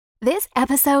This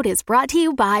episode is brought to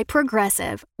you by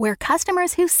Progressive, where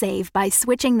customers who save by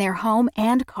switching their home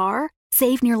and car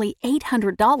save nearly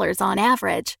 $800 on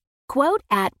average. Quote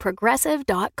at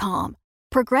Progressive.com.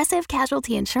 Progressive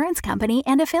Casualty Insurance Company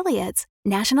and Affiliates.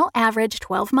 National average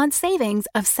 12-month savings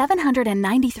of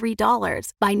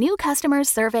 $793 by new customers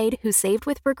surveyed who saved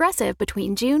with Progressive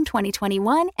between June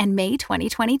 2021 and May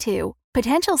 2022.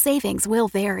 Potential savings will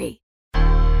vary.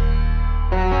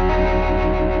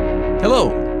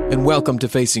 Hello, and welcome to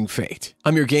Facing Fate.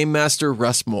 I'm your Game Master,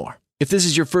 Russ Moore. If this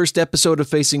is your first episode of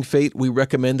Facing Fate, we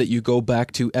recommend that you go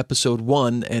back to episode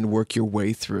 1 and work your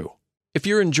way through. If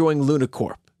you're enjoying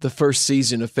Corp, the first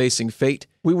season of Facing Fate,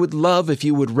 we would love if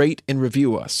you would rate and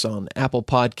review us on Apple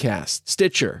Podcasts,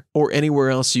 Stitcher, or anywhere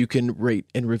else you can rate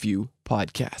and review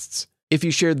podcasts. If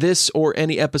you share this or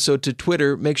any episode to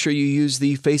Twitter, make sure you use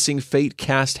the Facing Fate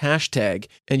cast hashtag,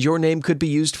 and your name could be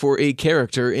used for a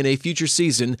character in a future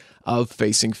season of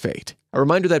Facing Fate. A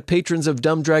reminder that patrons of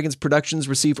Dumb Dragons Productions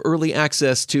receive early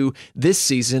access to this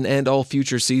season and all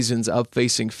future seasons of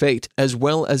Facing Fate, as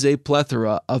well as a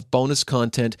plethora of bonus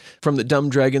content from the Dumb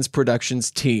Dragons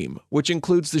Productions team, which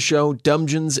includes the show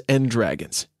Dungeons and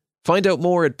Dragons. Find out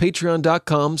more at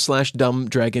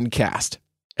patreon.com/dumbdragoncast.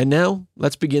 And now,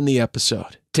 let's begin the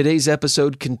episode. Today's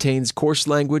episode contains coarse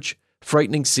language,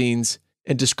 frightening scenes,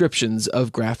 and descriptions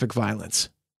of graphic violence.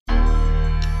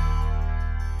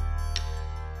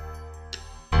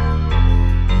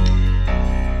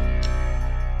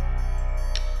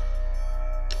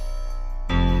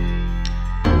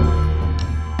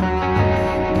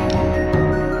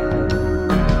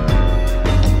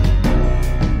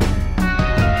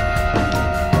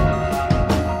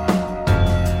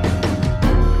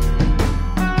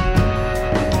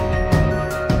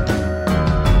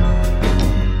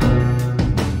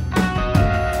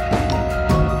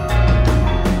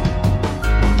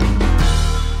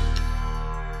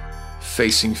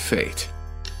 Facing Fate,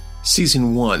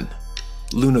 Season 1,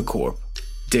 Corp,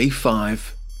 Day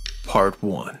 5, Part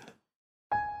 1.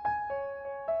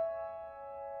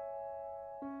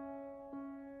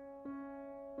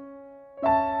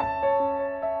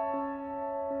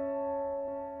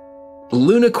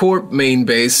 Corp main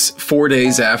base 4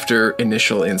 days after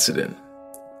initial incident.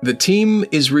 The team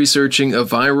is researching a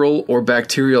viral or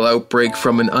bacterial outbreak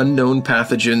from an unknown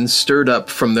pathogen stirred up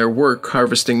from their work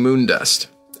harvesting moon dust.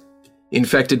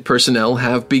 Infected personnel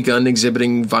have begun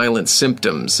exhibiting violent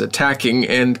symptoms, attacking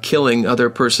and killing other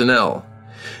personnel.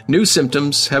 New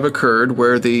symptoms have occurred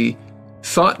where the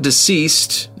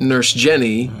thought-deceased Nurse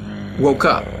Jenny woke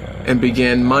up and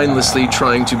began mindlessly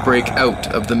trying to break out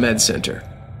of the med center.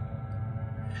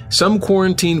 Some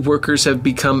quarantined workers have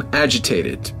become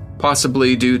agitated,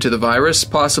 possibly due to the virus,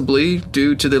 possibly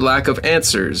due to the lack of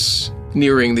answers,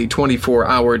 nearing the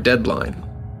 24-hour deadline.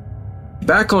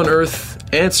 Back on Earth,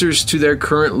 answers to their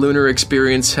current lunar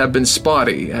experience have been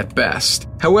spotty at best.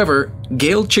 However,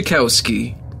 Gail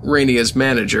Chakowski, Rainia's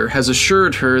manager, has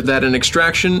assured her that an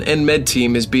extraction and med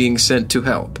team is being sent to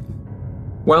help.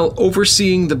 While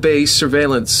overseeing the base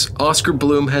surveillance, Oscar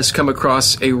Bloom has come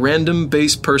across a random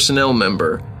base personnel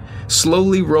member,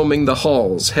 slowly roaming the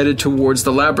halls headed towards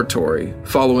the laboratory,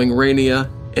 following Rainia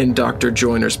and Dr.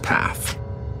 Joyner's path.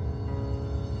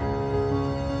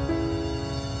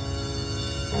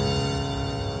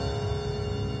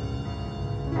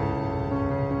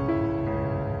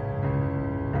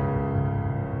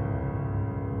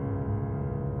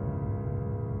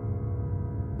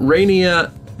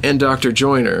 Rainia and Dr.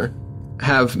 Joyner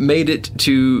have made it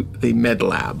to the med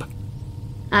lab.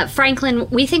 Franklin,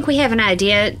 we think we have an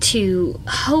idea to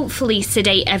hopefully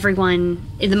sedate everyone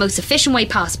in the most efficient way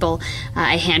possible.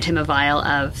 I hand him a vial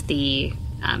of the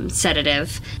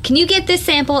sedative. Can you get this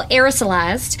sample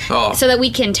aerosolized so that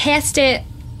we can test it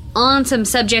on some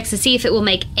subjects to see if it will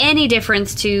make any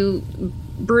difference to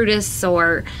Brutus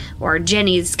or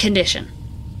Jenny's condition?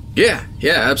 Yeah,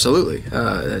 absolutely.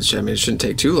 It shouldn't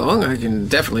take too long. I can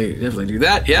definitely do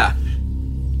that, yeah.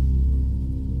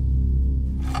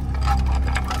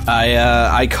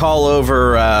 I call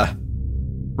over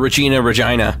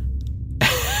Regina.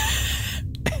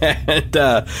 And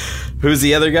who's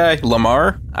the other guy?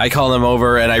 Lamar? I call him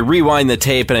over and I rewind the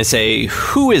tape and I say,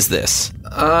 who is this?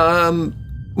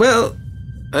 Well,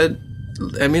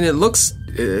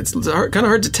 it's kind of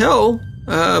hard to tell.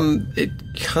 It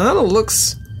kind of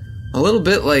looks a little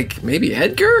bit like maybe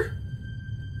Edgar?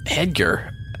 Edgar?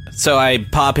 So I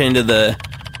pop into the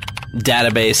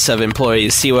database of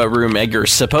employees, see what room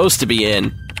Edgar's supposed to be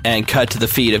in, and cut to the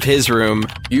feed of his room.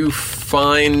 You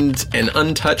find an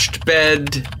untouched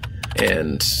bed,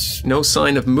 and no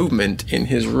sign of movement in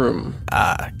his room.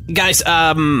 Guys,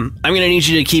 I'm gonna need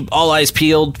you to keep all eyes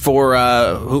peeled for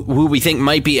who we think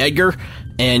might be Edgar,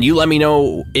 and you let me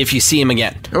know if you see him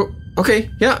again. Oh, okay.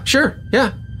 Yeah, sure.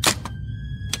 Yeah.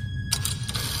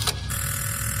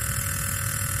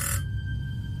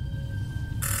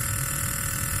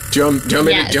 Do you want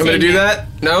me to do that?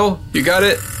 No? You got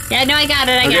it? Yeah, no, I got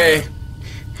it. I got it.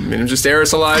 I mean, I'm just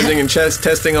aerosolizing and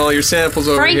testing all your samples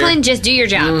over here. Franklin, just do your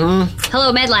job. Mm-hmm.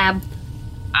 Hello, Med Lab.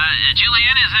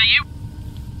 Julianne, is that you?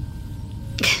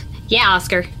 Yeah,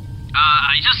 Oscar.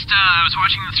 I was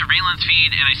watching the surveillance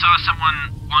feed and I saw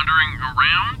someone wandering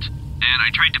around, and I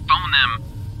tried to phone them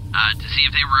to see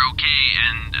if they were okay,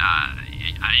 and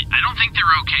I don't think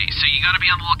they're okay, so you gotta be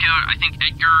on the lookout. I think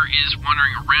Edgar is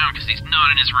wandering around because he's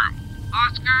not in his room.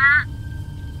 Oscar?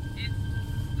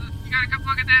 You gotta come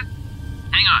look at this?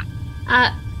 Hang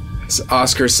on. So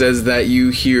Oscar says that you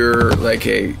hear like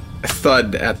a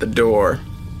thud at the door.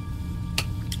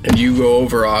 And you go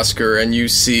over, Oscar, and you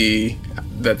see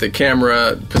that the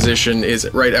camera position is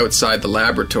right outside the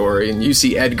laboratory, and you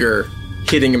see Edgar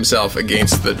hitting himself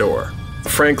against the door.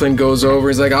 Franklin goes over,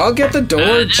 he's like, I'll get the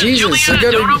door, Jesus.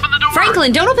 Juliana, don't open the door.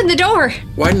 Franklin, don't open the door.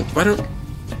 Why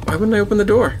wouldn't I open the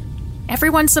door?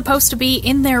 Everyone's supposed to be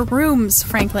in their rooms,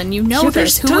 Franklin. You know Yeah,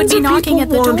 this. Who tons would be of knocking people at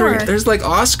the wandering. door? There's like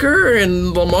Oscar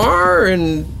and Lamar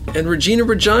and Regina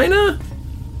Regina.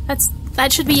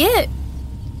 That should be it.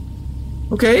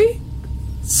 Okay.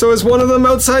 So is one of them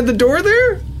outside the door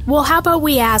there? Well, how about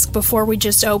we ask before we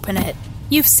just open it?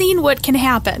 You've seen what can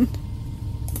happen.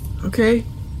 Okay.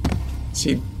 So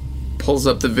he pulls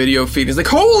up the video feed. He's like,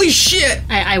 holy shit!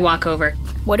 I walk over.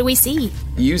 What do we see?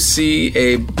 You see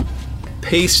a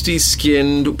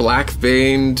pasty-skinned,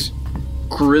 black-veined,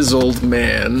 grizzled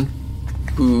man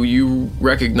who you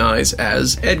recognize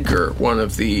as Edgar, one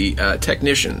of the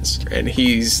technicians. And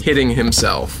he's hitting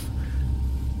himself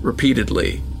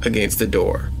repeatedly against the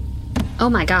door. Oh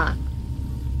my god.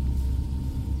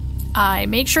 I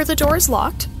make sure the door is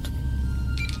locked.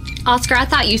 Oscar, I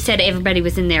thought you said everybody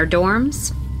was in their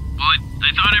dorms. Well,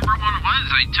 I thought everyone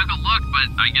was. I took a look, but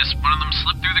I guess one of them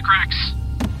slipped through the cracks.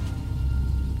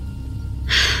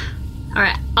 All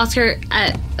right, Oscar,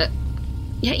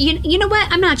 yeah, you know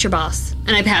what? I'm not your boss.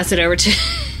 And I pass it over to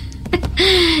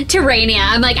to Rainia.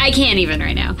 I'm like, I can't even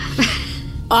right now.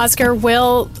 Oscar,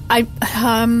 I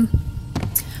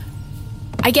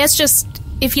guess just,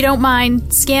 if you don't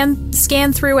mind,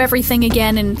 scan through everything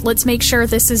again, and let's make sure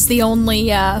this is the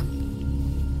only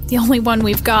one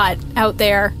we've got out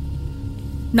there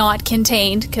not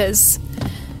contained, because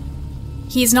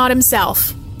he's not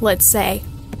himself, let's say.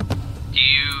 Do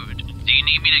you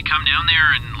need me to come down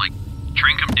there and, like,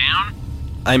 trank him down?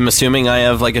 I'm assuming I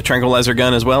have, like, a tranquilizer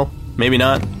gun as well? Maybe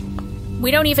not?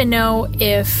 We don't even know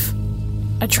if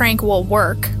a trank will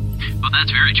work. Well,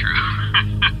 that's very true.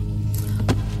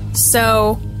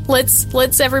 So,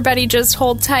 let's everybody just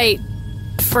hold tight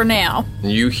for now.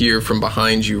 You hear from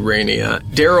behind you, Rainia.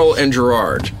 Daryl and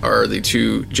Gerard are the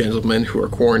two gentlemen who are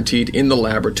quarantined in the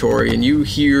laboratory, and you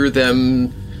hear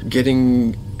them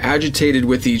getting agitated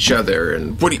with each other.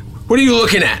 And what are you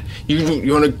looking at?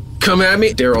 You want to come at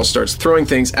me? Daryl starts throwing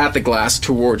things at the glass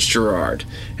towards Gerard,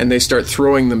 and they start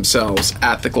throwing themselves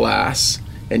at the glass,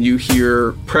 and you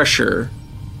hear pressure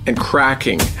and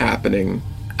cracking happening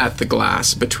at the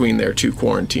glass between their two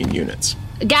quarantine units.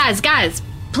 Guys,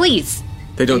 please.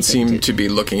 They don't seem to be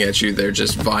looking at you. They're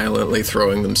just violently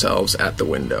throwing themselves at the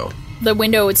window. The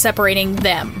window is separating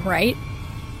them, right?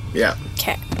 Yeah.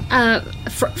 Okay.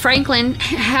 Franklin,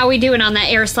 how are we doing on that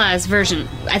aerosolized version?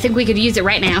 I think we could use it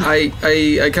right now.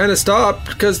 I kind of stopped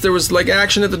because there was like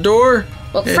action at the door.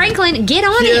 Well, Franklin, get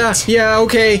on it. Yeah,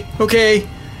 okay.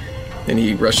 And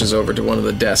he rushes over to one of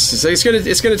the desks. He says,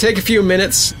 it's gonna take a few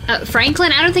minutes.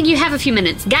 Franklin, I don't think you have a few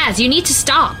minutes. Guys, you need to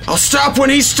stop. I'll stop when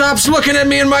he stops looking at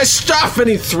me and my stuff! And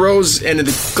he throws, and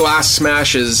the glass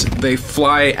smashes. They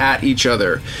fly at each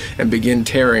other and begin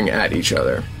tearing at each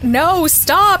other. No,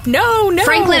 stop! No!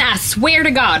 Franklin, I swear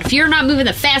to God, if you're not moving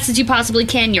the fastest you possibly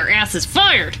can, your ass is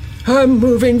fired. I'm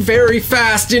moving very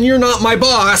fast, and you're not my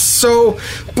boss, so...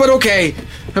 But okay,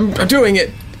 I'm doing it.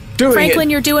 Franklin,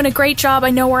 you're doing a great job.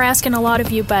 I know we're asking a lot of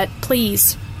you, but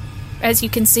please, as you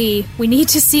can see, we need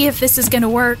to see if this is going to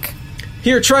work.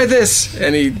 Here, try this!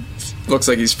 And he looks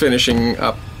like he's finishing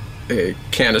up a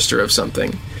canister of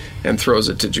something and throws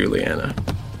it to Juliana.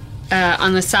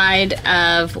 On the side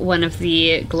of one of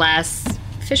the glass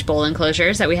fishbowl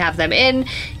enclosures that we have them in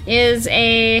is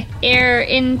a air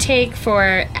intake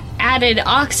for added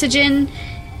oxygen,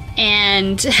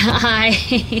 and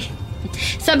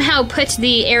somehow put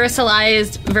the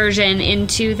aerosolized version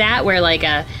into that, where like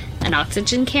a an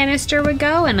oxygen canister would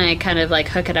go, and I kind of like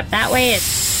hook it up that way.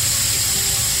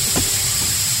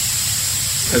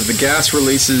 As the gas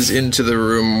releases into the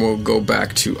room, we'll go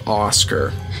back to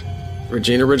Oscar.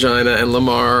 Regina, and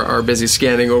Lamar are busy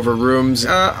scanning over rooms.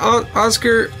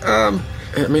 Oscar, I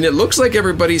mean, it looks like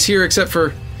everybody's here except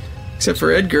for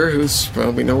Edgar,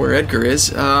 we know where Edgar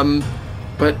is.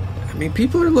 But, I mean,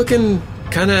 people are looking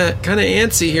kind of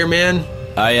antsy here, man.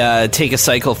 I take a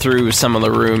cycle through some of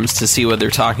the rooms to see what they're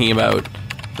talking about.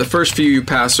 The first few you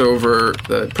pass over,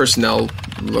 the personnel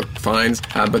look fine,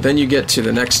 but then you get to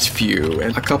the next few,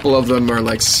 and a couple of them are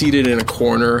like seated in a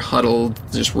corner, huddled,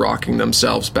 just rocking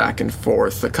themselves back and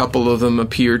forth. A couple of them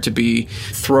appear to be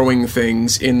throwing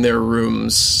things in their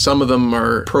rooms. Some of them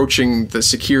are approaching the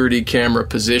security camera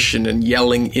position and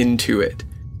yelling into it.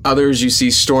 Others you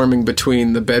see storming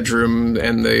between the bedroom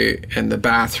and the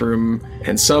bathroom,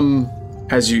 and some,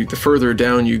 the further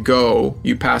down you go,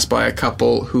 you pass by a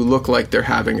couple who look like they're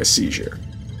having a seizure.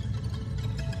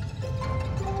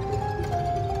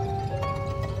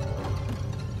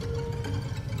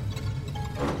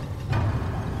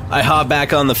 I hop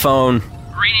back on the phone.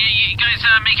 Rania, you guys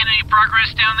making any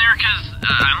progress down there? Because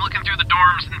I'm looking through the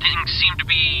dorms and things seem to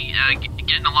be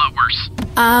getting a lot worse.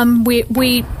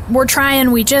 We're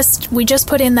trying. We just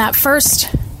put in that first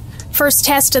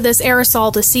test of this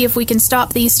aerosol to see if we can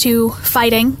stop these two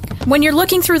fighting. When you're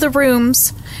looking through the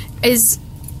rooms, is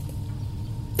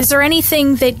there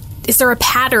anything is there a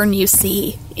pattern you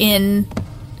see in,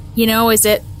 is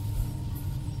it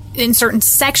in certain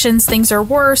sections things are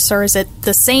worse, or is it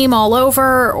the same all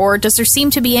over, or does there seem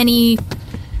to be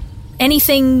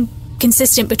anything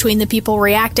consistent between the people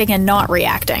reacting and not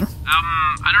reacting?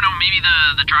 I don't know, maybe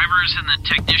the drivers and the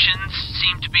technicians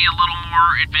seem to be a little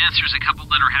more advanced. There's a couple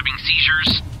that are having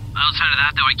seizures. Outside of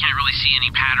that, though, I can't really see any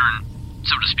pattern,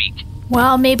 so to speak.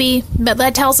 Well, maybe, but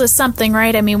that tells us something,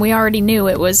 right? I mean, we already knew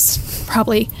it was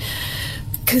probably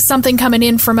something coming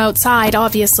in from outside,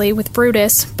 obviously, with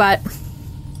Brutus, but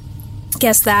I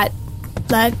guess that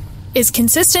is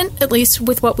consistent, at least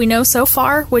with what we know so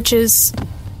far, which is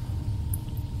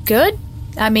good.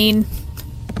 I mean,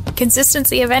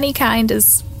 consistency of any kind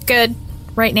is good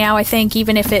right now, I think,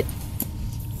 even if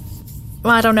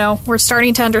I don't know, we're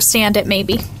starting to understand it,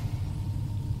 maybe.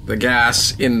 The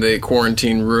gas in the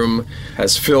quarantine room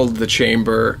has filled the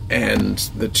chamber, and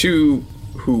the two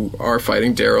who are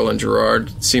fighting, Daryl and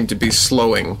Gerard, seem to be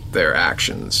slowing their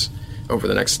actions. Over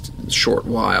the next short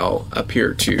while,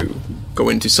 appear to go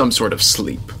into some sort of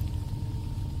sleep.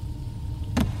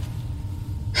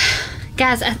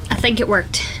 Guys, I think it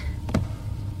worked.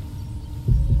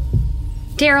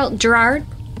 Daryl, Gerard?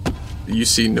 You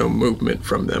see no movement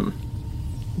from them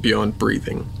beyond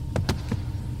breathing.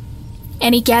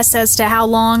 Any guess as to how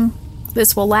long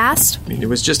this will last? I mean, it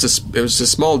was a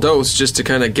small dose just to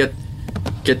kind of get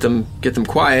them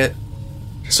quiet.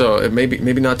 So it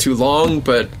maybe not too long,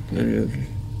 but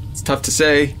it's tough to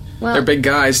say. Well, they're big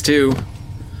guys too.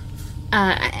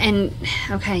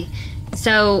 Okay,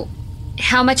 so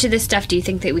how much of this stuff do you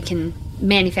think that we can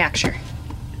manufacture?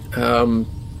 I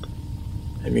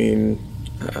mean,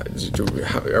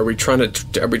 are we trying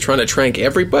to trank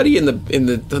everybody in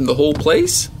the whole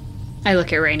place? I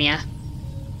look at Rania.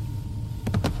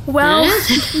 Well,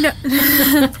 no.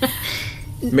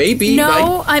 Maybe.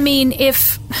 No, I mean,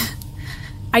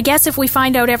 I guess if we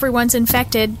find out everyone's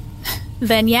infected,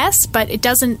 then yes, but it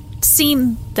doesn't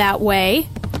seem that way.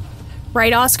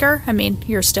 Right, Oscar? I mean,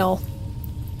 you're still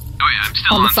I'm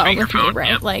still on the phone with me,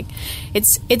 right? Yep. Like,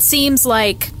 it seems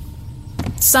like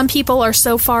some people are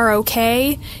so far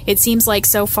okay. It seems like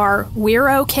so far we're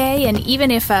okay, and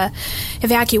even if a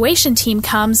evacuation team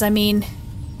comes, I mean,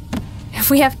 if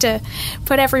we have to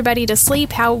put everybody to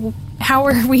sleep, how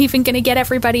are we even going to get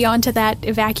everybody onto that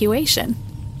evacuation?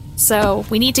 So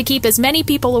we need to keep as many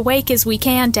people awake as we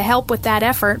can to help with that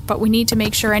effort, but we need to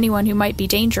make sure anyone who might be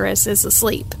dangerous is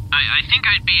asleep. I think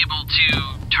I'd be able to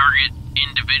target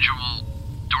individual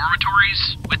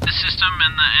dormitories with the system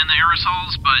and the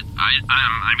aerosols, but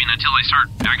I mean, until I start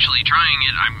actually trying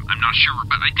it, I'm not sure,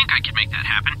 but I think I can make that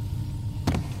happen.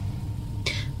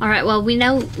 All right, well, we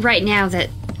know right now that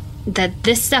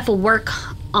this stuff will work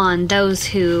on those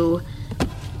who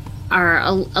are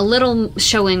a little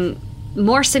showing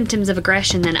more symptoms of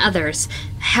aggression than others.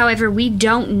 However, we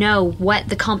don't know what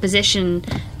the composition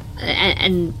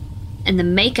and the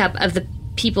makeup of the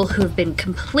people who have been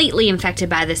completely infected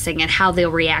by this thing and how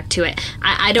they'll react to it.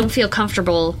 I don't feel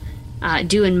comfortable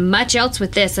doing much else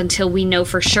with this until we know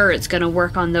for sure it's going to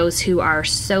work on those who are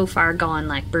so far gone,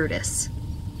 like Brutus.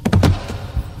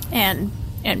 And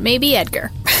maybe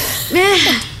Edgar.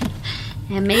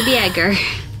 And maybe Edgar.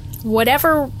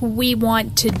 whatever we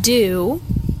want to do,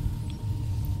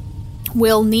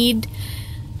 we'll need,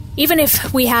 even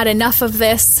if we had enough of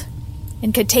this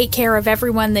and could take care of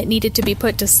everyone that needed to be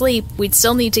put to sleep, we'd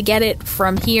still need to get it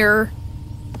from here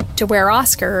to where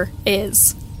Oscar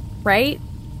is, right?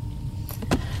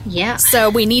 Yeah. So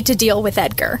we need to deal with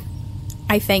Edgar,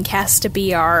 I think, has to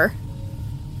be our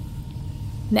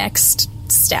next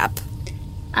step.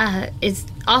 Is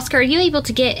Oscar, are you able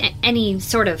to get any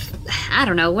sort of, I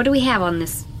don't know, what do we have on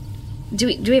this? Do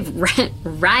we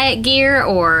have riot gear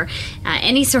or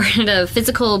any sort of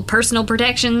physical personal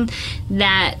protection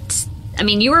that, I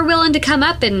mean, you were willing to come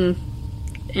up and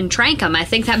trank him. I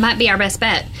think that might be our best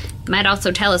bet. Might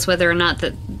also tell us whether or not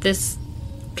that this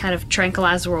kind of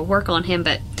tranquilizer will work on him,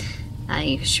 but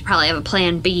you should probably have a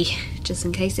plan B just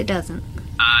in case it doesn't.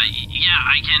 Yeah,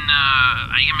 I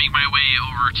can make my way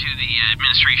over to the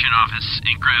administration office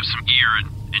and grab some gear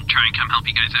and try and come help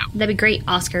you guys out. That'd be great,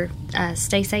 Oscar.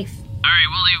 Stay safe. All right,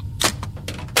 will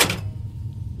do.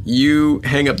 You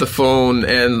hang up the phone,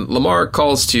 and Lamar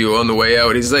calls to you on the way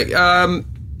out. He's like,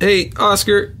 hey,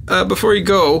 Oscar, before you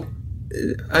go,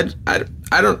 I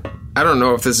don't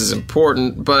know if this is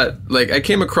important, but, like, I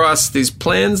came across these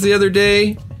plans the other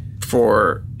day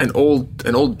for an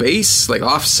old base, like,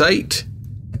 off-site.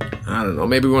 I don't know,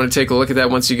 maybe we want to take a look at that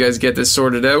once you guys get this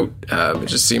sorted out. It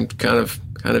just seemed kind of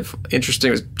interesting.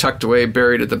 It was tucked away,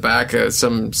 buried at the back of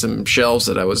some shelves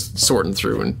that I was sorting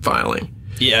through and filing.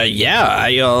 Yeah.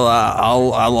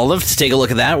 I'll live to take a look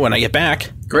at that when I get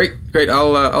back. Great.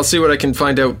 I'll see what I can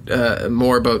find out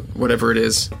more about whatever it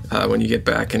is when you get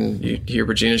back. And you hear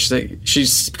Regina.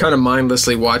 She's kind of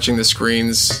mindlessly watching the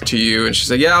screens to you, and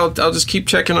she's like, "Yeah, I'll just keep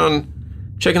checking on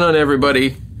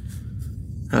everybody.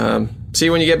 See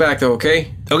you when you get back, though.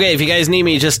 Okay? Okay. If you guys need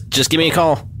me, just give me a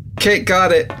call. Okay,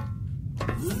 got it."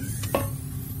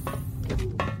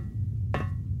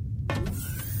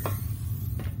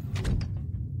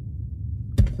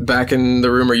 Back in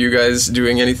the room, are you guys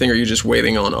doing anything, or are you just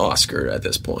waiting on Oscar at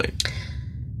this point?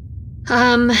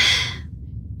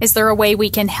 Is there a way we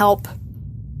can help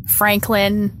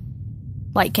Franklin?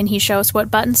 Like, can he show us what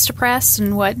buttons to press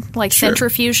and what, like, Sure.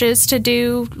 centrifuges to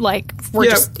do? Like, we're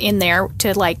just in there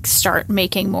to, like, start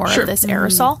making more of this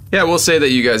aerosol? Yeah, we'll say that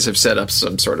you guys have set up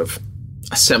some sort of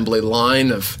assembly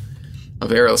line of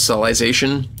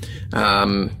aerosolization.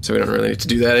 So we don't really need to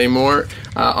do that anymore.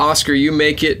 Oscar, you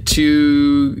make it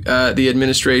to the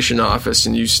administration office,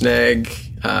 and you snag...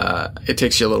 it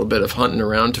takes you a little bit of hunting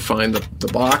around to find the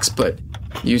box, but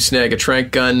you snag a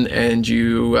trank gun, and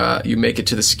you make it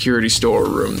to the security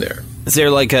storeroom there. Is there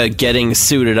like a getting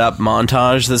suited up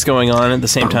montage that's going on at the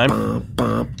same time?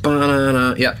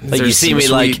 Yeah. Like you see me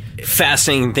like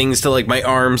fastening things to like my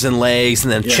arms and legs,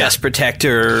 and then chest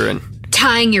protector and...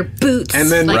 Tying your boots,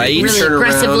 and then like, you really turn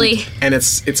aggressively. around, and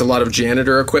it's a lot of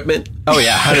janitor equipment. Oh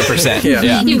yeah, 100%.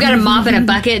 Yeah. You've got a mop and a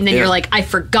bucket, and then you're like, I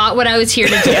forgot what I was here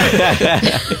to do.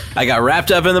 I got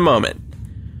wrapped up in the moment.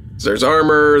 So there's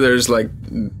armor, there's like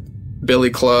billy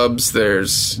clubs,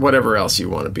 there's whatever else you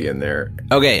want to be in there.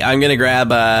 Okay, I'm gonna grab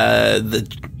the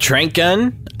trank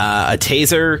gun, a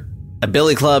taser, a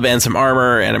billy club, and some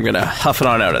armor, and I'm gonna huff it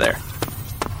on out of there.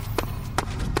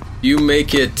 You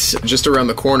make it just around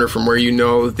the corner from where you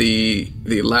know the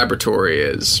laboratory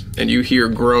is, and you hear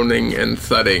groaning and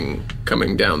thudding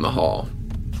coming down the hall.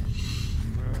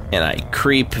 And I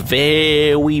creep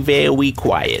very, very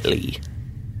quietly.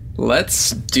 Let's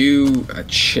do a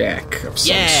check of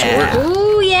some sort.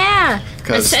 Ooh, yeah.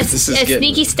 Because this is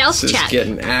sneaky stealth this check. is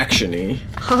getting action-y.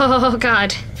 Oh,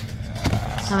 God.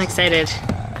 I'm excited.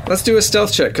 Let's do a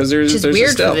stealth check, because there's Which is a weird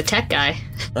stealth. for the tech guy.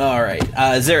 All right.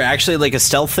 Is there actually like a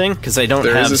stealth thing? Because I don't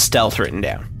have stealth written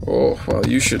down. Oh, well,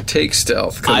 you should take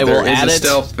stealth, I because will there is add a it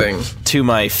stealth thing. to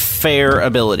my fair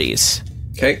abilities.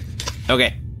 Okay.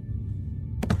 Okay.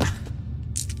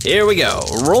 Here we go.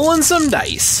 Rolling some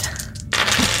dice.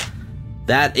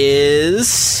 That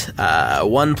is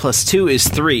 1 + 2 is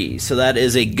 3, so that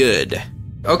is a good.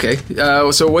 Okay.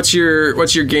 So what's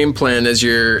your game plan as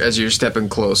you're stepping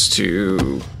close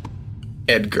to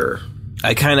Edgar?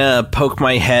 I kind of poke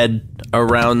my head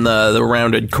around the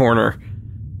rounded corner,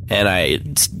 and I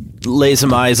lay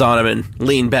some eyes on him and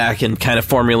lean back and kind of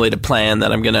formulate a plan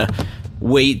that I'm gonna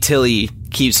wait till he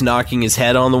keeps knocking his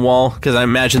head on the wall, because I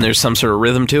imagine there's some sort of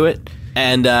rhythm to it.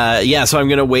 And so I'm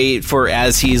gonna wait for,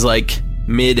 as he's like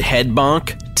mid head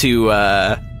bonk,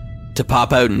 to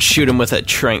pop out and shoot him with a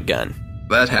trank gun.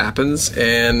 That happens,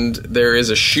 and there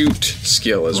is a shoot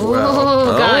skill as well.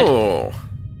 Oh, God. Oh.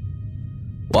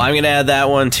 Well, I'm gonna add that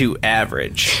one to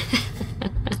average.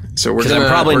 So we're Because I'm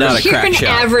probably not a You're crack an shot.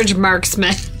 average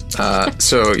marksman.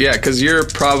 So, yeah, because you're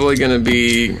probably going to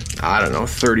be,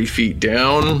 30 feet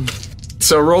down.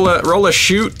 So roll a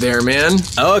shoot there, man.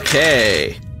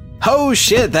 Okay. Oh,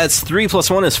 shit, that's 3 +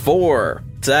 1 is 4.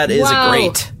 So that is a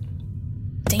great.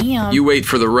 Damn. You wait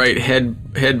for the right head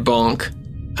bonk,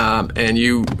 and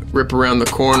you rip around the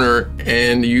corner,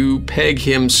 and you peg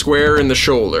him square in the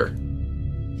shoulder.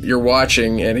 You're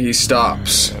watching, and he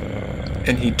stops,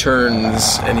 and he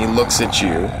turns, and he looks at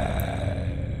you,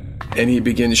 and he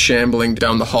begins shambling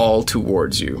down the hall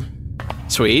towards you.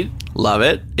 Sweet. Love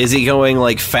it. Is he going,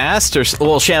 like, fast or...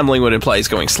 Well, shambling would imply he's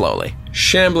going slowly.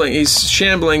 He's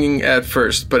shambling at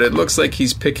first, but it looks like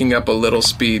he's picking up a little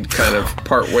speed kind of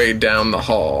partway down the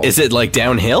hall. Is it, like,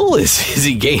 downhill? Is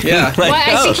he gaining? Yeah. Well,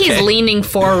 I think he's leaning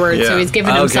forward, so he's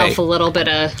giving himself a little bit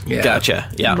of Gotcha.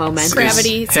 Yeah. momentum.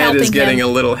 Gravity His head is getting a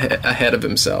little ahead of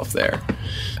himself there.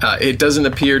 It doesn't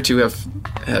appear to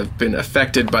have been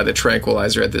affected by the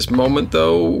tranquilizer at this moment,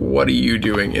 though. What are you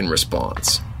doing in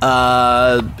response?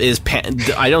 I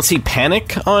don't see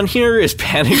panic on here. Is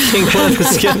panicking one of the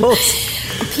skills?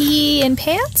 Pee in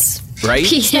pants? Right?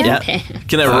 Pee in pants.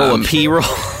 Can I roll a pee roll?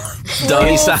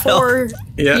 Dummy style? For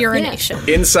urination.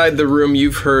 Inside the room,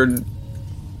 you've heard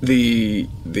the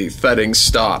thudding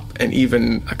stop and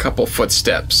even a couple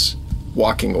footsteps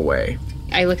walking away.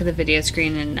 I look at the video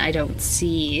screen and I don't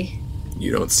see...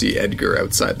 You don't see Edgar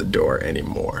outside the door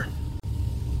anymore.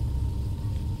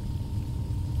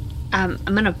 I'm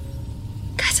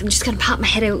just gonna pop my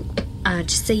head out,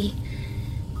 just see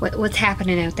what's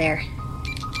happening out there.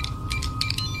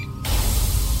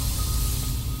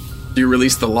 You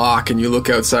release the lock and you look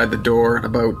outside the door.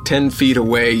 About 10 feet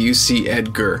away, you see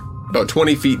Edgar. About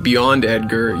 20 feet beyond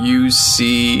Edgar, you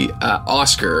see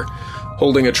Oscar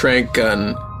holding a trank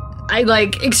gun.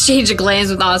 I, exchange a glance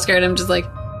with Oscar and I'm just like,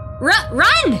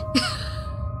 run!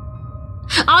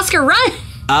 Oscar, run!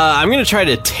 I'm going to try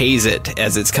to tase it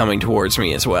as it's coming towards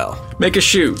me as well. Make a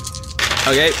shoot.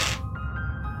 Okay.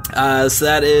 So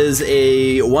that is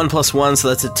a 1 + 1, so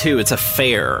that's a 2. It's a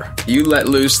fair. You let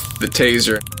loose the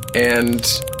taser, and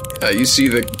you see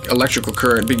the electrical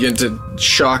current begin to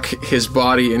shock his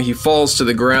body, and he falls to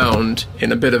the ground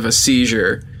in a bit of a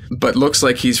seizure, but looks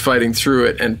like he's fighting through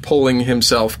it and pulling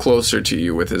himself closer to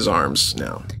you with his arms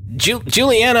now.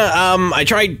 Juliana, I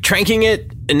tried tranking it,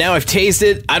 and now I've tased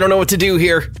it. I don't know what to do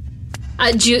here.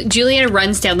 Juliana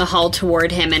runs down the hall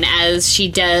toward him, and as she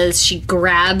does, she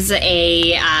grabs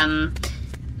a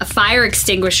fire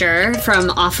extinguisher from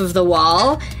off of the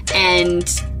wall and,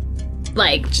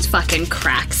 just fucking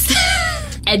cracks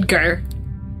Edgar.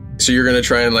 So you're gonna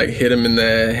try and hit him in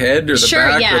the head or the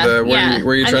back, or where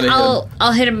are you trying to hit him?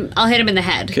 I'll hit him. I'll hit him in the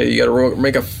head. Okay, you gotta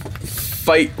make a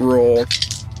fight roll.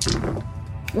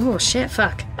 Oh shit!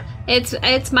 Fuck. It's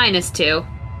 -2.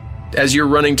 As you're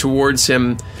running towards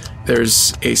him,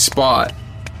 there's a spot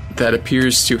that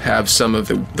appears to have some of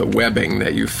the webbing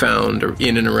that you found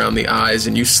in and around the eyes,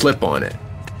 and you slip on it,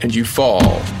 and you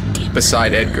fall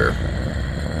beside Edgar.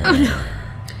 Oh no.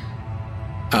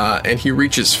 And he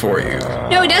reaches for you.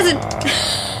 No, he doesn't.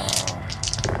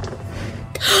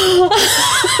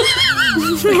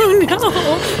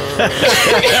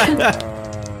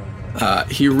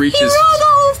 He reaches. He rolled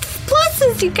all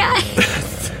pluses, you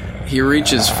guys. He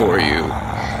reaches for you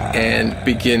and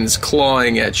begins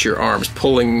clawing at your arms,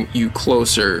 pulling you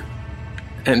closer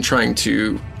and trying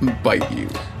to bite you.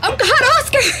 Oh God,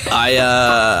 Oscar!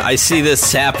 I see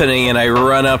this happening, and I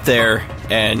run up there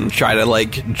and try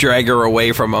to drag her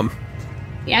away from him.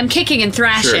 Yeah, I'm kicking and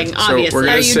thrashing. Sure. So obviously. we're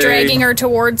gonna Are you dragging her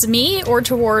towards me or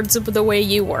towards the way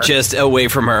you were? Just away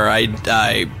from her.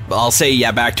 I'll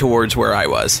say back towards where I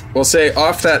was. We'll say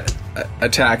off that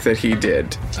attack that he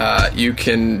did, you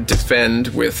can defend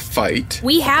with fight.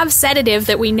 We have sedative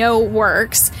that we know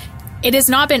works. It has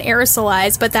not been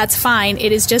aerosolized, but that's fine.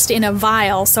 It is just in a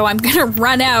vial, so I'm gonna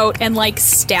run out and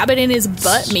stab it in his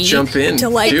butt meat. Jump in. To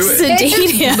Do it.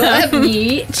 sedate him. Butt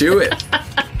meat. Do it.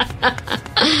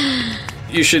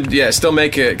 You should, still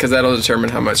make it, because that'll determine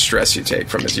how much stress you take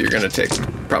from it. You're going to take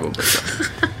probably some.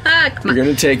 You're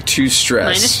going to take 2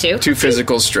 stress. -2. 2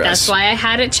 physical stress. That's why I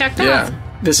had it checked off. Yeah.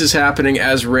 This is happening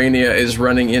as Rainia is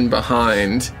running in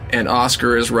behind, and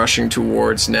Oscar is rushing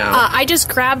towards now. I just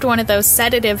grabbed one of those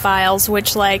sedative vials,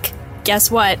 which, guess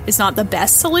what? Is not the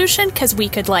best solution, because we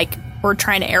could, we're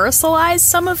trying to aerosolize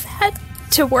some of that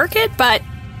to work it, but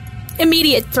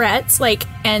immediate threats,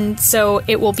 and so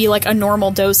it will be a normal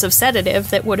dose of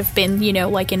sedative that would have been, in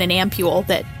an ampule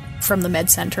that from the med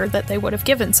center that they would have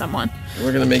given someone.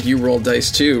 We're going to make you roll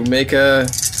dice, too.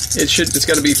 It's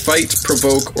got to be fight,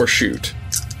 provoke, or shoot.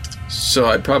 So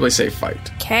I'd probably say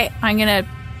fight. Okay, I'm gonna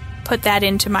put that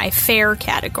into my fair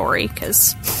category,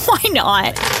 because why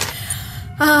not?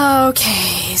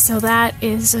 Okay, so that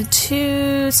is a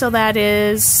 2, so that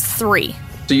is 3.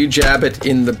 So you jab it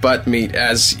in the butt meat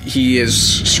as he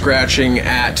is scratching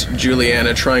at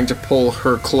Juliana, trying to pull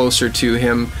her closer to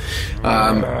him.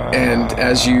 And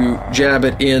as you jab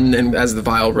it in, and as the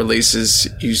vial releases,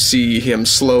 you see him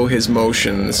slow his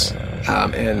motions,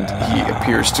 and he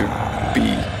appears to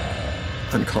be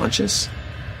unconscious.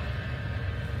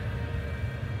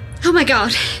 Oh my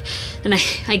god. And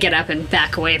I get up and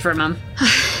back away from him.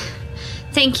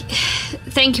 Thank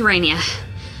you, Rainier.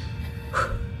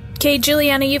 Okay,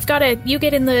 Juliana, you get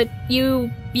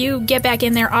back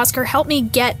in there. Oscar, help me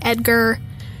get Edgar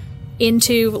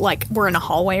into, like, we're in a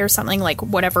hallway or something, like,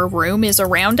 whatever room is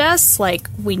around us. Like,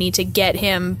 we need to get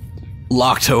him...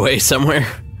 Locked away somewhere.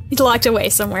 Locked away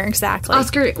somewhere, exactly.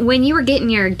 Oscar, when you were getting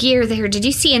your gear there, did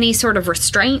you see any sort of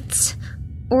restraints?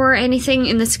 Or anything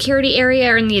in the security area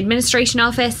or in the administration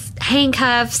office?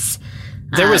 Handcuffs?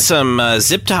 There was some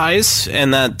zip ties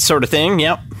and that sort of thing,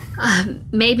 yep.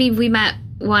 Maybe we might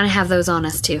want to have those on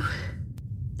us, too.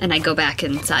 And I go back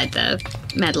inside the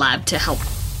med lab to help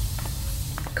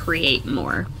create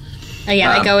more.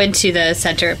 I go into the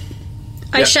center.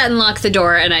 I shut and lock the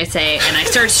door, and I say, and I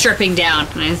start stripping down.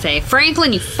 And I say,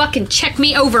 Franklin, you fucking check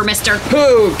me over, mister.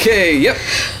 Okay, yep.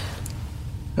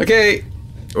 Okay.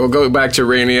 We'll go back to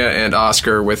Rainier and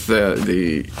Oscar with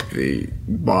the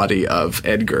body of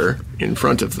Edgar in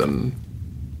front of them.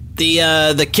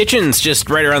 The kitchen's just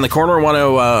right around the corner. Want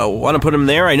to put him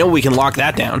there? I know we can lock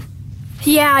that down.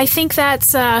 Yeah, I think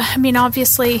that's,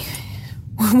 obviously,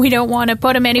 we don't want to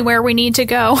put him anywhere we need to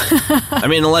go. I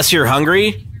mean, unless you're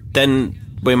hungry, then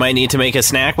we might need to make a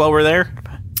snack while we're there.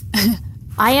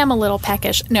 I am a little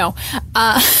peckish. No.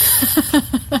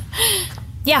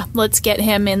 Yeah, let's get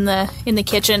him in the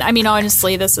kitchen. I mean,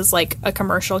 honestly, this is like a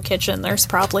commercial kitchen. There's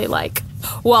probably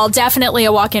definitely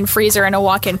a walk-in freezer and a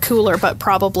walk-in cooler, but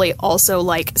probably also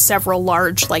like several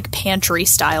large like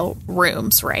pantry-style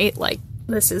rooms, right? Like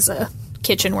this is a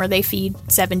kitchen where they feed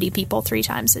 70 people 3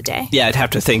 times a day. Yeah, I'd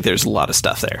have to think there's a lot of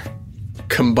stuff there.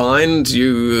 Combined,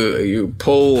 you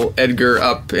pull Edgar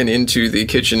up and into the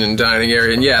kitchen and dining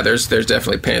area, and yeah, there's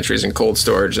definitely pantries and cold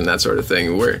storage and that sort of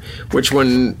thing. Which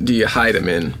one do you hide him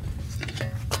in?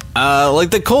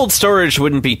 Like the cold storage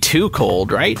wouldn't be too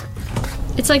cold, right?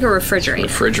 It's like a refrigerator.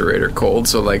 Refrigerator cold,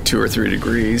 so like 2 or 3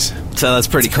 degrees. So that's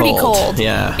pretty cold. Pretty cold.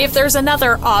 Yeah. If there's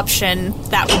another option,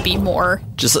 that would be more.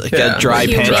 Just like a dry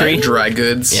pantry? Dry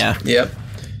goods. Yeah. Yep.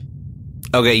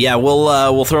 Okay, yeah,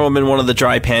 we'll throw him in one of the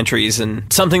dry pantries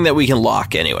and something that we can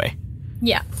lock anyway.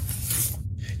 Yeah.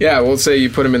 Yeah, we'll say you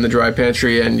put him in the dry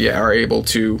pantry and are able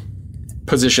to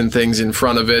position things in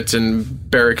front of it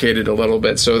and barricade it a little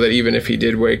bit so that even if he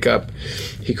did wake up,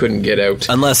 he couldn't get out.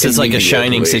 Unless it's like a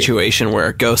Shining situation where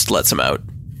a ghost lets him out.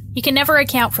 You can never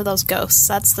account for those ghosts.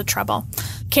 That's the trouble.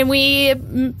 Can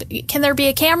there be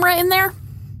a camera in there?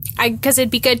 Because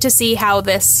it'd be good to see how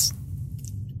this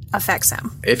affects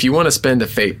him. If you want to spend a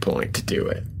fate point to do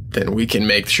it, then we can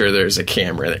make sure there's a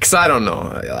camera in there. Because I don't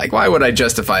know, like, why would I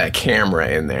justify a camera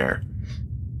in there?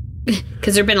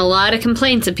 Because there have been a lot of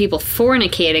complaints of people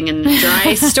fornicating in the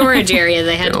dry storage area.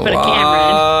 They had to put a camera in.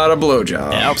 A lot of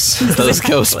blowjobs. Yep. Those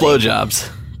ghost blowjobs.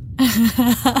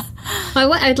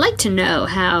 I'd like to know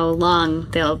how long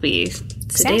they'll be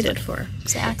sedated for.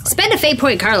 Exactly. Spend a fate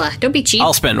point, Carla. Don't be cheap.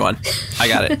 I'll spend one. I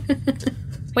got it.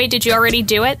 Wait, did you already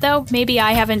do it, though? Maybe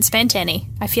I haven't spent any.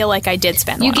 I feel like I did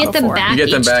spend one You get them before. back. You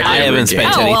get them each back. time. I haven't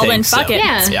spent Oh, anything. well then fuck so.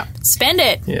 it. Yeah. Spend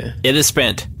it. Yeah. It is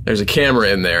spent. There's a camera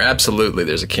in there. Absolutely,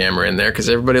 there's a camera in there because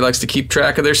everybody likes to keep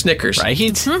track of their Snickers.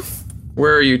 Right?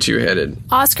 Where are you two headed?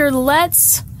 Oscar,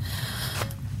 let's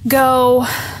go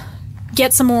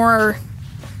get some more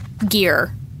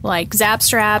gear, like zap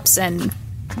straps and,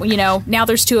 now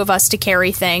there's 2 of us to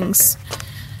carry things.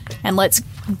 And let's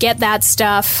get that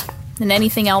stuff and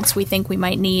anything else we think we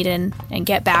might need and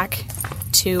get back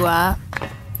to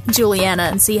Juliana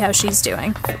and see how she's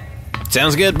doing.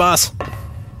 Sounds good, boss.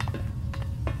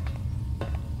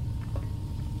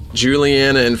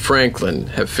 Juliana and Franklin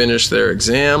have finished their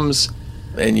exams,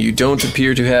 and you don't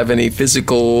appear to have any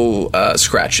physical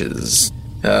scratches.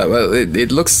 Well,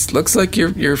 it looks like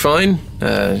you're fine.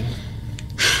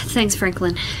 Thanks,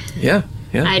 Franklin. Yeah.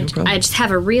 I just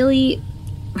have a really,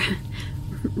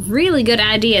 really good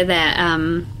idea that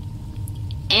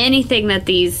anything that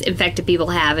these infected people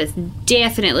have is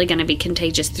definitely going to be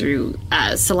contagious through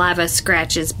saliva,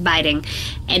 scratches, biting,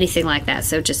 anything like that.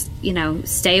 So just,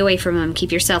 stay away from them.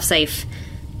 Keep yourself safe.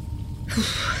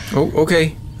 Oh,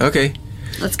 okay.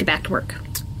 Let's get back to work.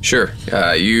 Sure.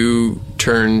 You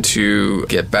turn to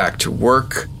get back to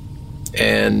work.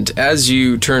 And as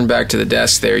you turn back to the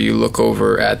desk there, you look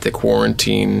over at the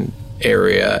quarantine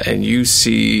area, and you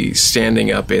see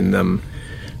standing up in them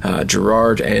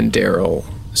Gerard and Daryl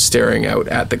staring out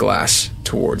at the glass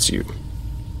towards you.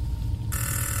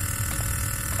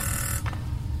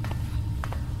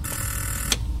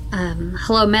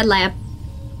 Hello, MedLab.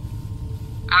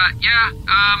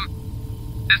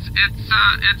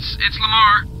 It's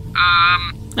Lamar.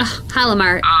 Hi,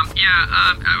 Lamar.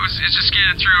 It's just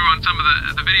scanning through on some of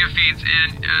the video feeds,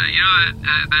 and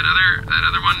that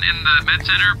other one in the med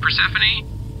center, Persephone.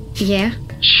 Yeah.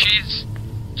 She's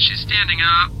standing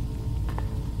up.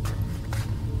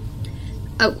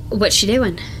 Oh, what's she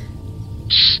doing?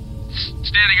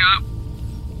 Standing up.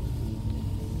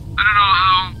 I don't know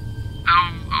how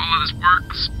all of this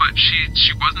works, but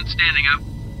she wasn't standing up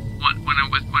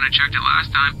when I checked it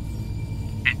last time,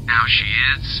 and now she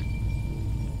is.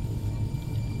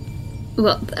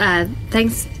 Well,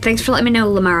 thanks for letting me know,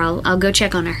 Lamar. I'll go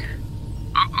check on her.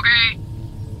 Oh, okay.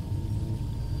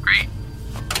 Great.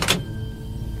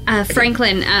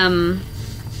 Franklin,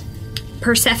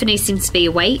 Persephone seems to be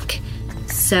awake,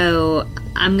 so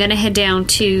I'm gonna head down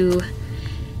to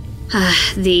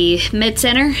the med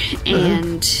center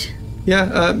and.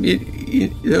 Yeah, you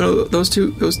know, those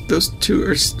two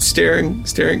are staring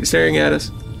at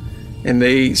us, and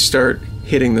they start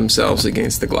hitting themselves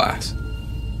against the glass.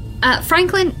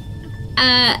 Franklin,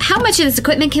 how much of this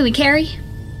equipment can we carry?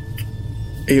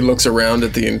 He looks around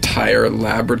at the entire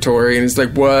laboratory, and he's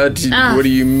like, what do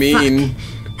you mean?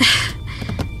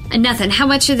 Nothing. How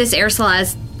much of this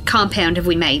aerosolized compound have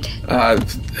we made?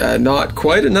 Not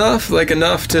quite enough.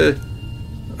 Enough to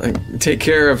take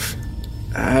care of,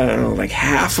 I don't know,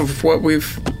 half of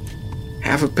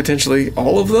potentially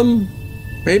all of them,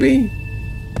 maybe?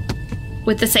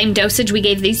 With the same dosage we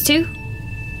gave these two?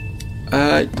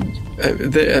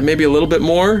 Maybe a little bit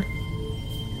more.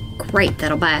 Great,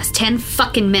 that'll buy us 10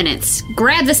 fucking minutes.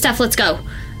 Grab the stuff, let's go.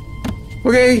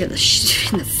 Okay. Get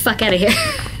the fuck out of here.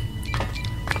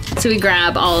 So we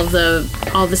grab all the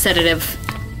sedative,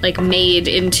 made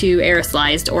into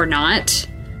aerosolized or not.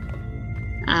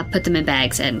 Put them in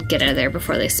bags and get out of there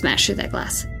before they smash through that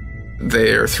glass.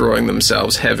 They are throwing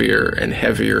themselves heavier and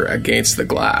heavier against the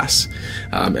glass,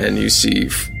 and you see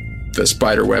the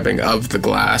spider webbing of the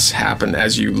glass happen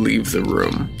as you leave the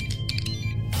room.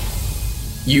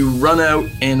 You run out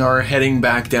and are heading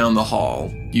back down the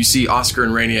hall. You see Oscar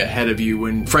and Rainey ahead of you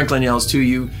when Franklin yells to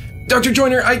you, Dr.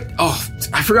 Joyner, I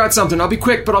forgot something. I'll be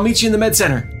quick, but I'll meet you in the med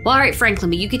center. Well, all right, Franklin,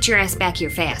 but you get your ass back here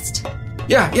fast.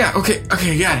 Yeah, okay,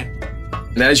 got it.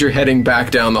 And as you're heading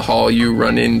back down the hall, you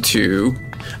run into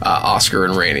Oscar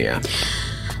and Rainia.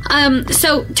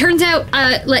 So turns out,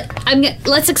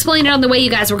 let's explain it on the way, you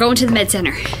guys. We're going to the med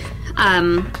center.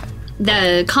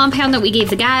 The compound that we gave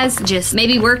the guys just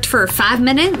maybe worked for 5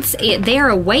 minutes. They are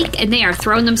awake and they are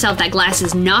throwing themselves. That glass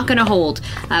is not going to hold.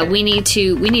 We need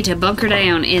to bunker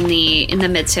down in the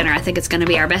med center. I think it's going to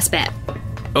be our best bet.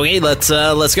 Okay, let's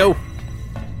go.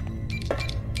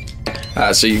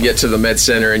 So you get to the med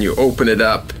center and you open it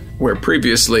up, where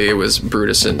previously it was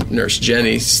Brutus and Nurse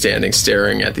Jenny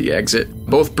staring at the exit.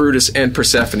 Both Brutus and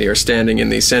Persephone are standing in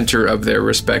the center of their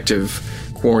respective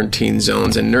quarantine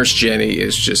zones, and Nurse Jenny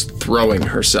is just throwing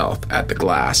herself at the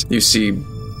glass. You see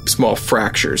small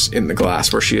fractures in the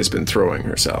glass where she has been throwing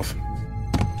herself.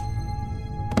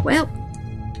 Well,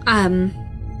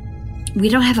 we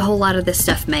don't have a whole lot of this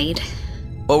stuff made.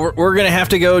 Well, we're going to have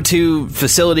to go to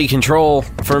facility control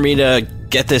for me to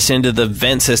get this into the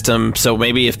vent system, so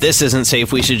maybe if this isn't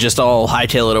safe, we should just all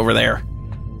hightail it over there.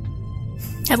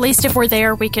 At least if we're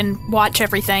there, we can watch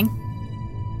everything.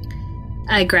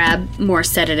 I grab more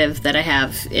sedative that I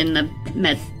have in the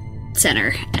med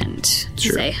center and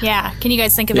say... Yeah, can you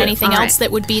guys think of anything else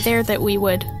that would be there that we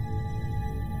would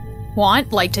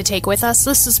want, to take with us?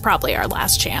 This is probably our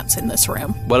last chance in this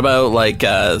room. What about,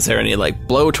 is there any,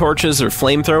 blow torches or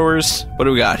flamethrowers? What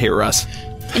do we got here, Russ?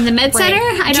 In the med center?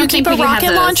 I don't think keep we a can have rocket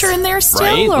those. launcher in there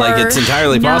still? Right? Or? It's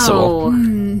entirely possible.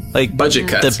 Budget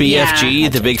cuts. The BFG,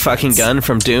 the big fucking gun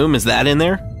from Doom, is that in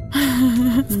there?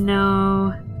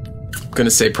 No. I'm gonna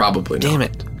say probably not. Damn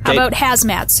it. How about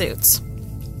hazmat suits?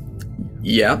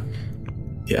 Yeah.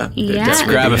 Let's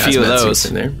grab a few of those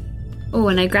in there. Oh,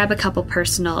 and I grab a couple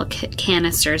personal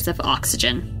canisters of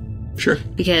oxygen. Sure.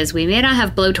 Because we may not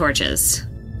have blowtorches.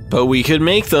 But we could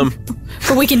make them.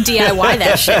 But we can DIY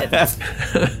that shit.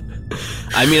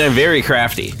 I mean, I'm very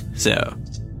crafty, so...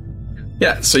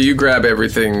 Yeah, so you grab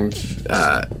everything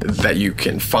that you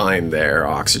can find there,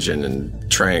 oxygen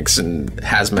and tranks and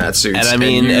hazmat suits. And I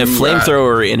mean, a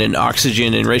flamethrower in an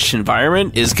oxygen-enriched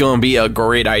environment is going to be a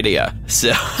great idea,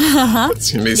 so...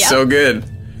 It's going to be so good.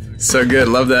 So good.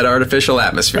 Love that artificial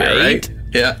atmosphere, right?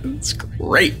 Yeah, it's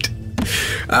great.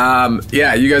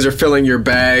 Yeah, you guys are filling your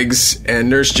bags, and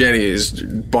Nurse Jenny's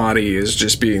body is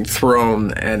just being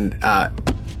thrown and,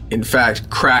 in fact,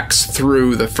 cracks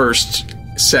through the first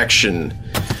section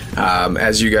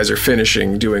as you guys are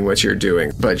finishing doing what you're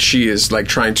doing. But she is, like,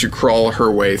 trying to crawl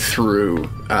her way through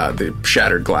the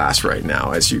shattered glass right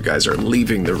now as you guys are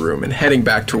leaving the room and heading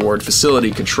back toward facility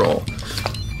control.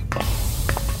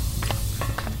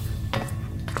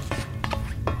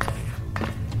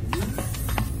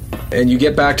 And you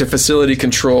get back to facility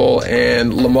control,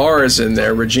 and Lamar is in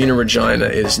there. Regina Regina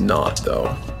is not,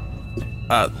 though.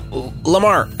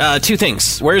 Lamar, two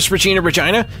things. Where's Regina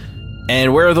Regina?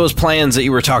 And where are those plans that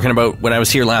you were talking about when I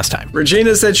was here last time?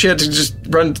 Regina said she had to just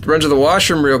run to the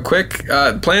washroom real quick.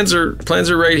 Plans are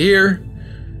right here.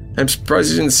 I'm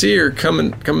surprised you didn't see her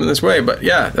coming this way, but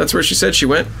yeah, that's where she said she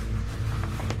went.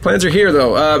 Plans are here,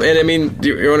 though. And I mean,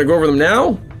 do you want to go over them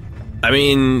now? I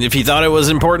mean, if you thought it was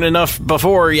important enough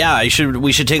before, yeah,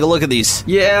 we should take a look at these.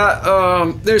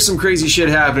 Yeah, there's some crazy shit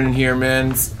happening here,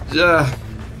 man.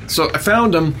 So I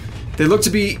found them. They look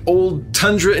to be old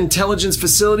Tundra Intelligence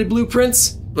Facility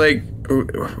blueprints. Like,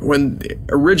 when the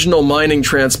original mining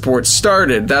transport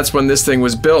started, that's when this thing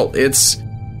was built. It's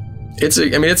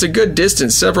a good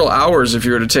distance, several hours if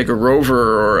you were to take a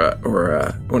rover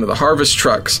or one of the harvest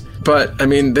trucks. But, I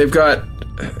mean,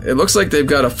 it looks like they've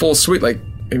got a full suite, like,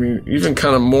 I mean, even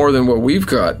kind of more than what we've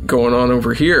got going on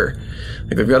over here.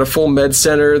 Like, they've got a full med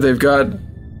center. They've got,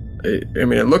 I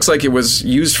mean, it looks like it was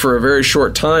used for a very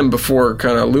short time before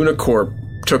kind of Luna Corp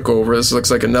took over. This looks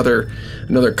like another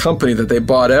company that they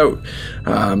bought out.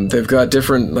 They've got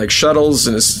different, like, shuttles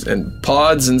and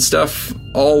pods and stuff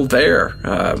all there.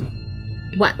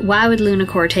 Why would Luna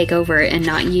Corp take over and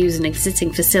not use an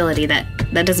existing facility? That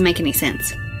doesn't make any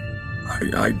sense.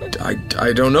 I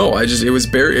don't know. It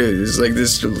was like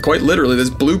this, quite literally, this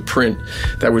blueprint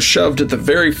that was shoved at the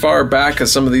very far back of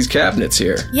some of these cabinets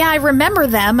here. Yeah, I remember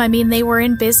them. I mean, they were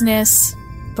in business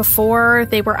before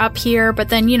they were up here, but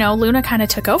then, Luna kind of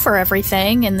took over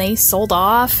everything and they sold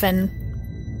off, and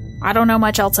I don't know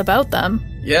much else about them.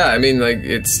 Yeah, I mean, like,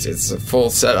 it's a full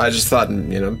set. I just thought,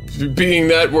 being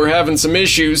that we're having some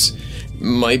issues,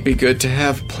 might be good to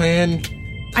have plan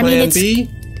B.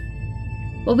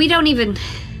 Well, we don't even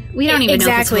exactly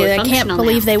know if it's fully I can't functional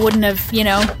believe now. they wouldn't have,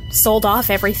 sold off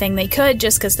everything they could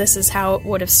just because this is how it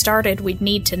would have started. We'd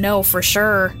need to know for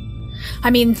sure.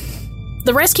 I mean,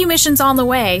 the rescue mission's on the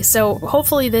way, so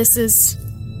hopefully this is,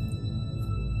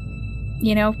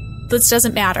 this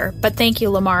doesn't matter. But thank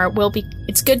you, Lamar.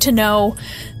 It's good to know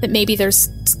that maybe there's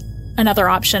another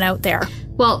option out there.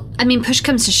 Well, I mean, push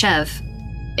comes to shove.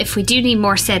 If we do need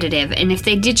more sedative, and if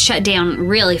they did shut down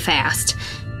really fast,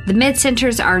 the med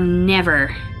centers are never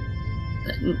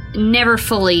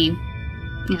fully,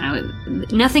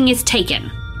 nothing is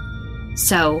taken.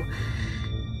 So,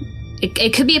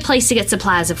 it could be a place to get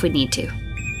supplies if we need to.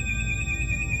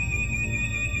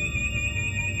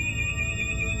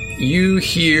 You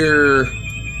hear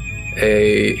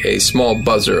a small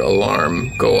buzzer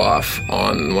alarm go off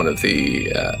on one of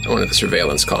the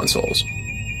surveillance consoles.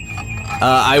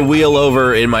 I wheel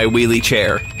over in my wheelie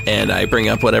chair, and I bring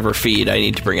up whatever feed I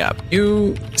need to bring up.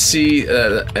 You see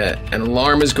an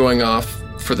alarm is going off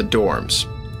for the dorms,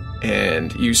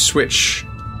 and you switch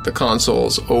the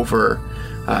consoles over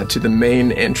to the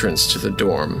main entrance to the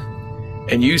dorm,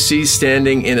 and you see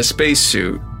standing in a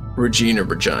spacesuit Regina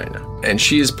Regina, and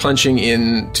she is punching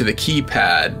into the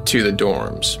keypad to the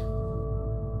dorms.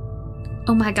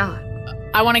 Oh my god.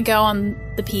 I want to go on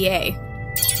the PA.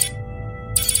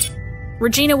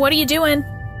 Regina, what are you doing?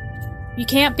 You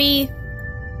can't be...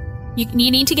 You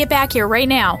need to get back here right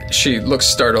now. She looks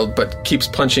startled, but keeps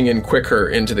punching in quicker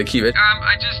into the keypad.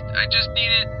 I just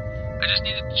needed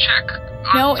to check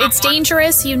on No, it's someone.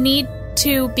 dangerous. You need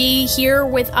to be here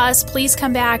with us. Please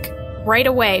come back right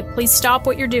away. Please stop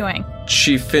what you're doing.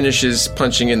 She finishes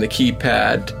punching in the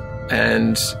keypad,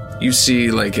 and you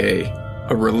see, like, a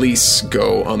release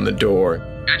go on the door.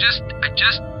 I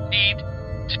just need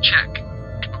to check.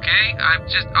 Okay?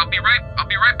 I'll be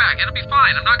right back. It'll be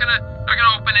fine. I'm not gonna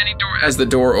open any door. As the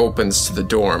door opens to the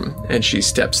dorm, and she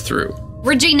steps through.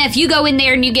 Regina, if you go in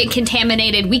there and you get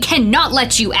contaminated, we cannot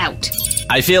let you out.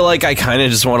 I feel like I kind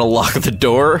of just want to lock the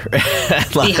door.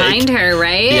 And, like, Behind her,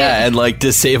 right? Yeah, and, like,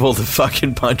 disable the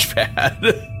fucking punch pad.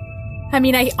 I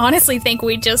mean, I honestly think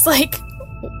we just,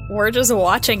 we're just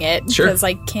watching it. Sure. Because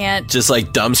I can't... Just,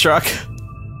 like, dumbstruck.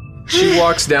 She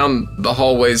walks down the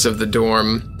hallways of the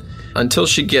dorm until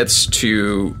she gets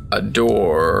to a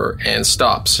door and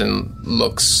stops and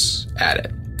looks at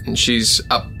it. And she's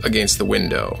up against the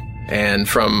window. And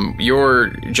from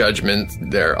your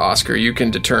judgment there, Oscar, you can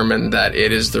determine that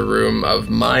it is the room of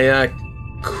Maya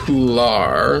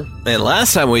Kular. And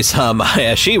last time we saw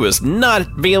Maya, she was not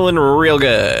feeling real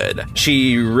good.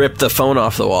 She ripped the phone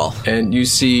off the wall. And you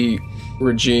see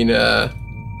Regina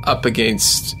up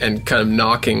against and kind of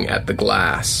knocking at the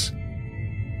glass.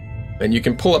 And you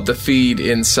can pull up the feed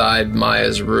inside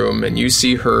Maya's room, and you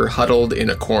see her huddled in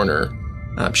a corner.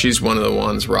 She's one of the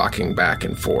ones rocking back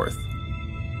and forth.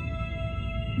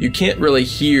 You can't really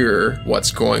hear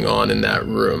what's going on in that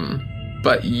room,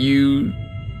 but you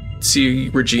see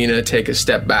Regina take a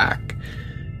step back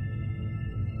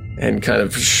and kind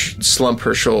of slump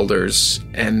her shoulders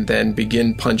and then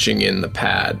begin punching in the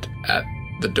pad at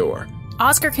the door.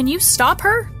 Oscar, can you stop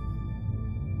her?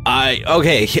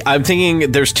 Okay, I'm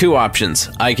thinking there's two options.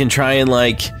 I can try and,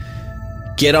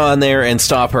 get on there and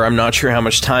stop her. I'm not sure how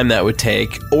much time that would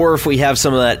take. Or if we have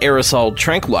some of that aerosol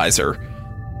tranquilizer,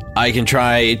 I can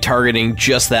try targeting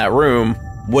just that room.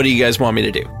 What do you guys want me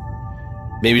to do?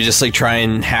 Maybe just, try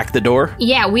and hack the door?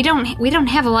 Yeah, we don't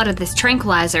have a lot of this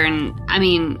tranquilizer, and,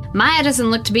 Maya doesn't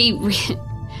look to be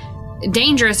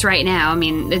dangerous right now.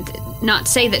 Not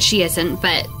to say that she isn't,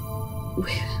 but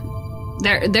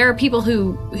there are people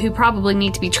who probably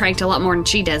need to be tranked a lot more than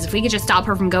she does. If we could just stop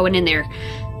her from going in there.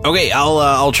 Okay,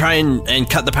 I'll try and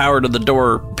cut the power to the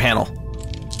door panel.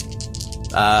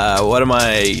 What am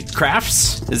I?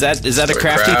 Crafts? Is that a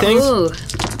crafty thing? Ooh.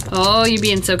 Oh, you're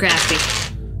being so crafty.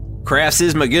 Crafts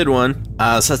is my good one.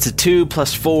 So that's a 2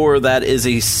 plus 4. That is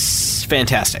a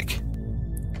fantastic.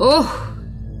 Oh.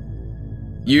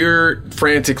 You're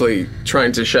frantically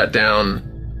trying to shut down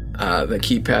the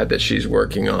keypad that she's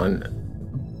working on.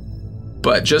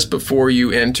 But just before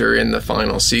you enter in the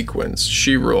final sequence,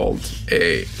 she rolled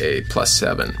a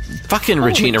 +7. Fucking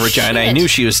Regina Regina. I knew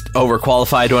she was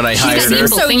overqualified when I hired her. She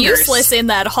seems so useless in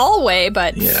that hallway,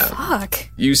 but fuck.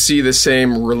 You see the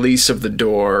same release of the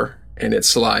door, and it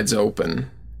slides open,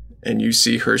 and you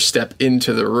see her step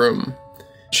into the room.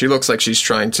 She looks like she's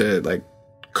trying to,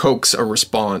 coax a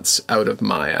response out of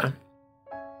Maya.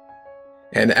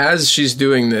 And as she's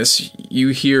doing this, you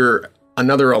hear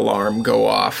another alarm go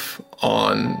off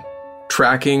on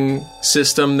tracking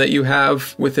system that you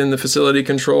have within the facility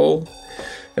control.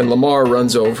 And Lamar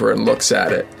runs over and looks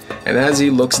at it. And as he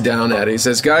looks down at it, he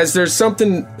says, "Guys, there's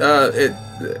something.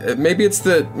 Maybe it's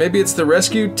the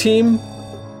rescue team.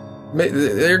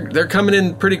 They're coming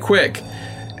in pretty quick."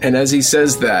 And as he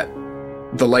says that,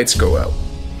 the lights go out.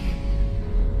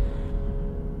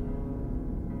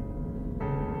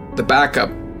 The backup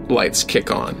lights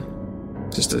kick on.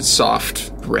 Just a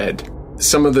soft red.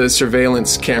 Some of the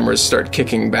surveillance cameras start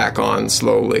kicking back on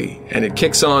slowly, and it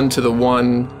kicks on to the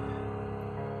one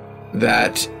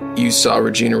that you saw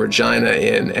Regina Regina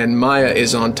in, and Maya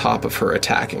is on top of her,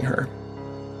 attacking her.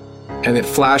 And it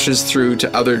flashes through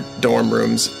to other dorm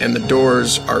rooms, and the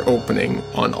doors are opening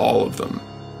on all of them,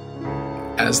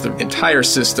 as the entire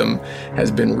system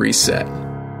has been reset.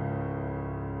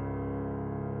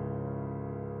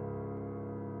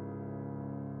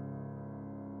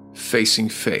 Facing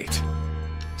Fate.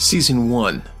 Season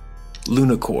 1,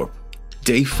 Luna Corp,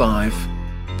 Day 5,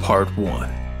 Part 1.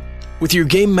 With your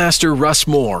game master Russ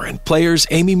Moore and players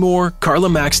Amy Moore, Carla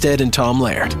Maxted, and Tom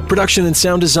Laird. Production and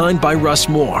sound design by Russ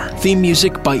Moore. Theme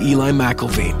music by Eli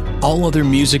McElveen. All other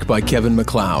music by Kevin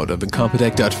MacLeod of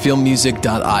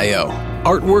incompetech.filmmusic.io.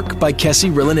 Artwork by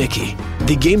Kessie Rillanicki.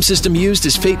 The game system used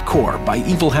is Fate Core by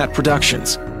Evil Hat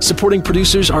Productions. Supporting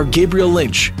producers are Gabriel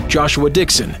Lynch, Joshua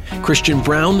Dixon, Christian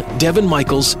Brown, Devin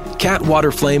Michaels, Kat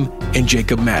Waterflame, and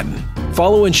Jacob Madden.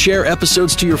 Follow and share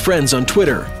episodes to your friends on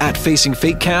Twitter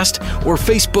 @FacingFateCast or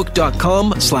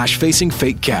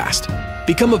Facebook.com/FacingFateCast.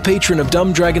 Become a patron of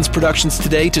Dumb Dragons Productions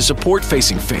today to support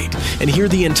Facing Fate and hear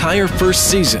the entire first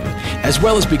season, as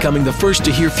well as becoming the first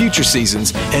to hear future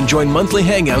seasons and join monthly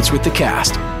hangouts with the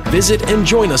cast. Visit and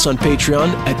join us on Patreon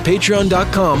at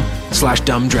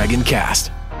patreon.com/DumbDragonCast.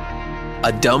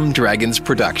 A Dumb Dragons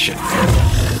production.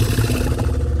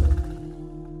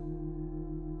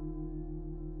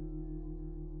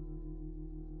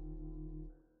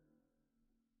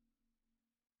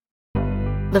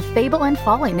 The Fable and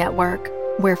Folly Network,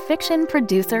 where fiction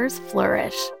producers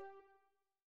flourish.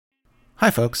 Hi,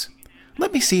 folks.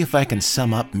 Let me see if I can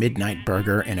sum up Midnight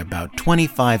Burger in about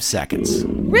 25 seconds.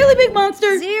 Really, big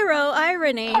monster? Zero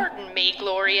irony. Pardon me,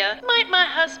 Gloria. Might my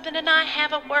husband and I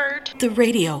have a word? The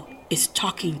radio is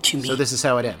talking to me. So this is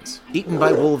how it ends. Eaten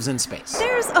by wolves in space.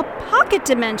 There's a pocket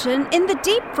dimension in the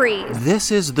deep freeze.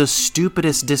 This is the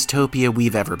stupidest dystopia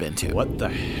we've ever been to. What the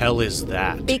hell is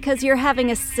that? Because you're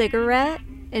having a cigarette?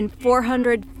 in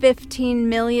 415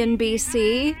 million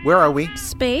BC. Where are we?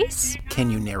 Space? Can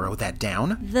you narrow that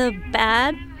down? The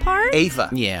bad part? Ava.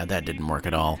 Yeah, that didn't work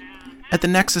at all. At the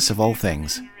nexus of all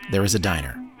things, there is a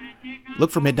diner.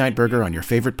 Look for Midnight Burger on your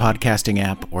favorite podcasting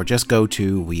app or just go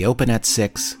to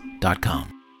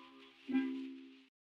weopenat6.com.